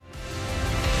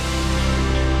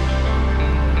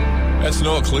That's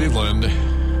Noah Cleveland.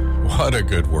 What a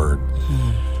good word.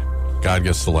 God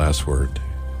gets the last word.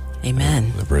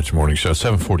 Amen. The Bridge Morning Show,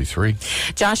 7:43.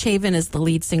 Josh Haven is the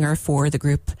lead singer for the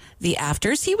group The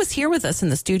Afters. He was here with us in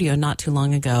the studio not too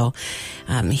long ago.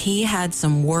 He had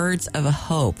some words of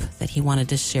hope that he wanted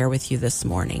to share with you this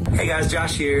morning. Hey guys,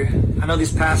 Josh here. I know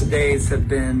these past days have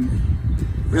been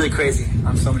really crazy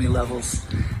on so many levels.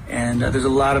 And there's a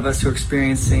lot of us who are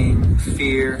experiencing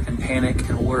fear and panic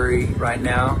and worry right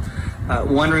now,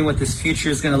 wondering what this future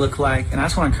is going to look like. And I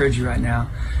just want to encourage you right now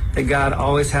that God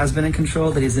always has been in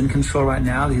control, that he's in control right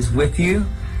now, that he's with you,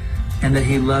 and that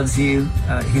he loves you.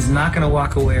 He's not going to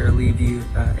walk away or leave you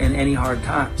in any hard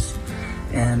times.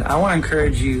 And I want to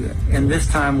encourage you in this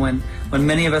time when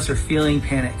many of us are feeling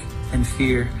panic and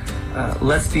fear,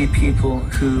 let's be people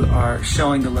who are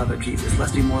showing the love of Jesus.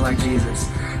 Let's be more like Jesus.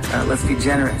 Let's be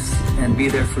generous and be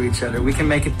there for each other. We can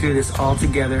make it through this all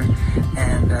together,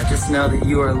 and just know that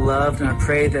you are loved. And I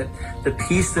pray that the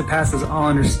peace that passes all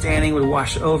understanding would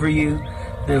wash over you,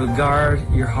 that it would guard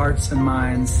your hearts and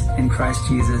minds in Christ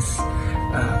Jesus.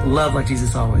 Love like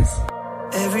Jesus always.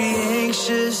 Every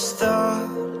anxious thought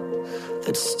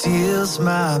that steals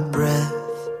my breath,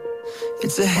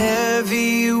 it's a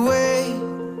heavy weight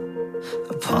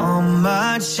upon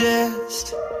my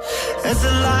chest. As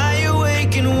I lie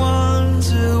awake and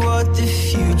wonder what the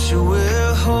future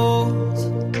will hold,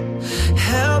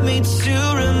 help me to